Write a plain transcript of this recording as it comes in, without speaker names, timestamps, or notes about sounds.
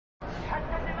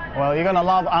Well, you're going to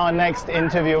love our next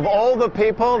interview. Of all the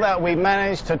people that we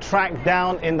managed to track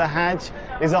down in the Hajj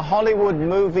is a Hollywood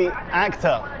movie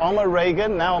actor, Omar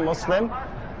Reagan, now a Muslim.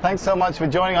 Thanks so much for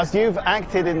joining us. You've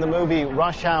acted in the movie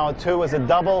Rush Hour 2 as a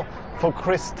double for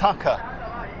Chris Tucker.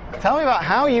 Tell me about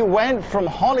how you went from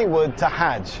Hollywood to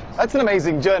Hajj. That's an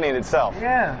amazing journey in itself.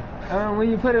 Yeah,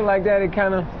 when you put it like that, it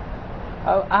kind of,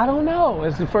 I don't know.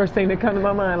 It's the first thing that comes to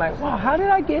my mind, like, wow, how did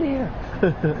I get here?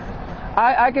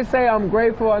 I can say I'm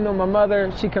grateful. I know my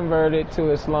mother, she converted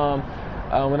to Islam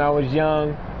when I was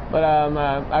young, but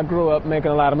I grew up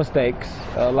making a lot of mistakes.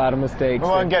 We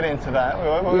won't get into that.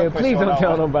 Yeah, please don't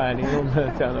tell nobody.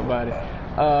 Don't tell nobody.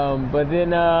 But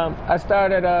then I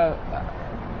started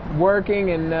working,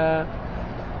 and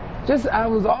I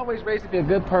was always raised to be a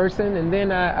good person. And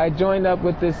then I joined up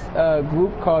with this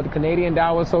group called the Canadian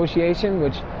Dawah Association,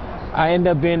 which I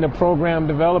ended up being the program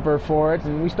developer for it,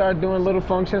 and we started doing little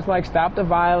functions like Stop the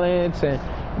Violence and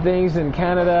things in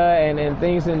Canada and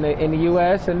things in the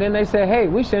U.S. And then they said, hey,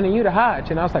 we're sending you to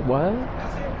Hajj. And I was like, what?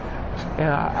 And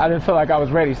I didn't feel like I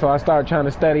was ready, so I started trying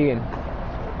to study, and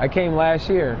I came last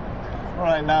year.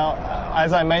 Right now,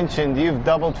 as I mentioned, you've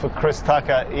doubled for Chris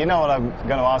Tucker. You know what I'm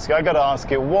going to ask you? I got to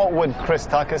ask you, what would Chris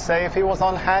Tucker say if he was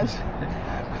on Hajj?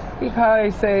 He'd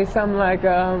probably say something like,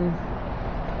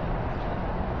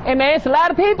 hey man, it's a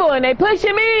lot of people and they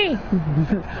pushing me.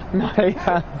 No, they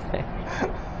can't say.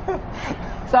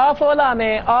 It's all for Allah,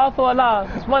 man. All for Allah.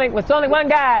 It's only one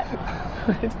God.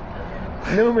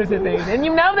 Numerous of things. And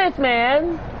you know this,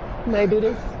 man. You may do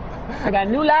this. I got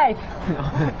a new life.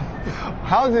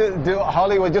 How do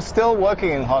Hollywood? You're still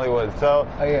working in Hollywood, so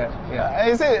yeah.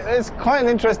 It's quite an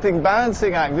interesting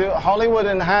balancing act. Do Hollywood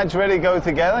and Hajj really go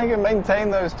together? You can maintain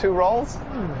those two roles.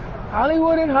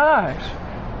 Hollywood and Hajj.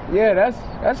 Yeah,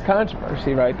 that's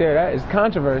controversy right there. That is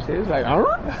controversy. It's like,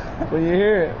 when you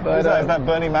hear it. But, is that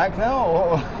Bernie Mac now?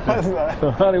 Or what is that?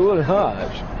 Hollywood and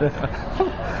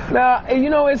Hajj. Now, you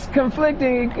know, it's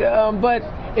conflicting, but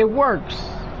it works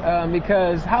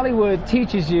because Hollywood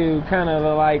teaches you kind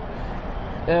of like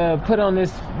put on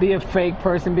this, be a fake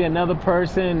person, be another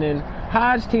person, and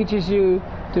Hajj teaches you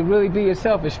to really be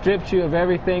yourself. It strips you of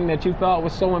everything that you thought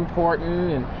was so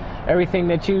important and everything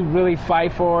that you really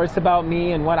fight for. It's about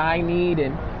me and what I need.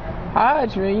 And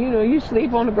Hajj, man, you know, you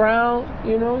sleep on the ground,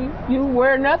 you know, you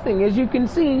wear nothing, as you can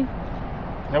see.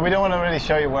 No, we don't want to really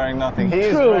show you wearing nothing. He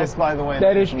is dressed, by the way.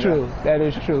 That is true. That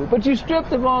is true. But you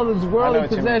stripped of all those worldly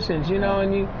possessions, you know,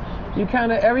 and you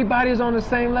kind of, everybody's on the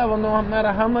same level, no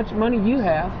matter how much money you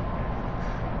have.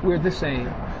 We're the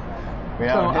same.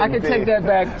 So I can take that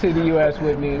back to the U.S.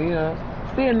 with me, you know.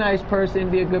 Be a nice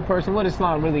person, be a good person. What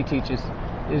Islam really teaches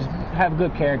is have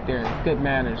good character, good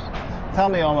manners. Tell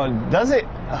me, Omar, does it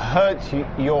hurt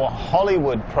your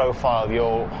Hollywood profile,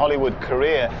 your Hollywood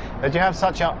career, that you have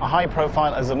such a high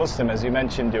profile as a Muslim? As you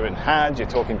mentioned, you're in Hajj, you're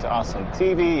talking to us on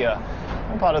TV, you're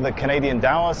part of the Canadian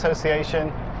Dawah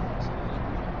Association.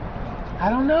 I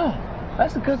don't know.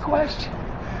 That's a good question.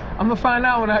 I'm going to find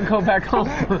out when I go back home.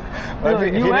 Well,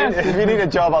 if you need a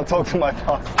job, I'll talk to my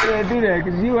boss. Yeah, do that,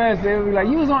 because U.S., they'll be like,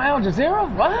 you was on Al Jazeera?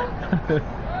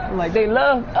 What? Like, they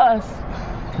love us.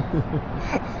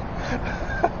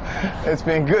 It's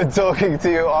been good talking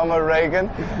to you, Omar Reagan.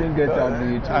 It's been good talking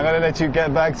to you, too. I'm going to let you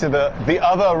get back to the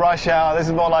other rush hour. This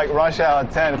is more like rush hour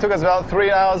 10. It took us about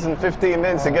 3 hours and 15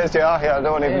 minutes to get you out here. I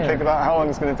don't want to even think about how long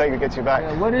it's going to take to get you back.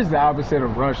 Yeah, what is the opposite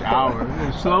of rush hour?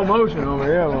 Slow motion over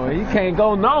here, boy. You can't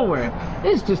go nowhere.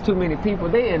 It's just too many people.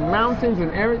 They in mountains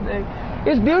and everything.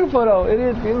 It's beautiful, though. It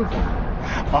is beautiful.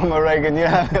 Omar Reagan, you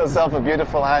have yourself a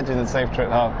beautiful Hajj and a safe trip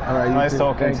home. All right, nice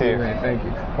talking to you. Man. Thank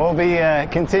you. We'll be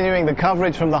continuing the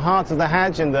coverage from the heart of the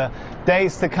Hajj in the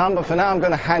days to come, but for now I'm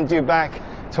going to hand you back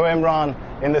to Imran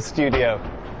in the studio.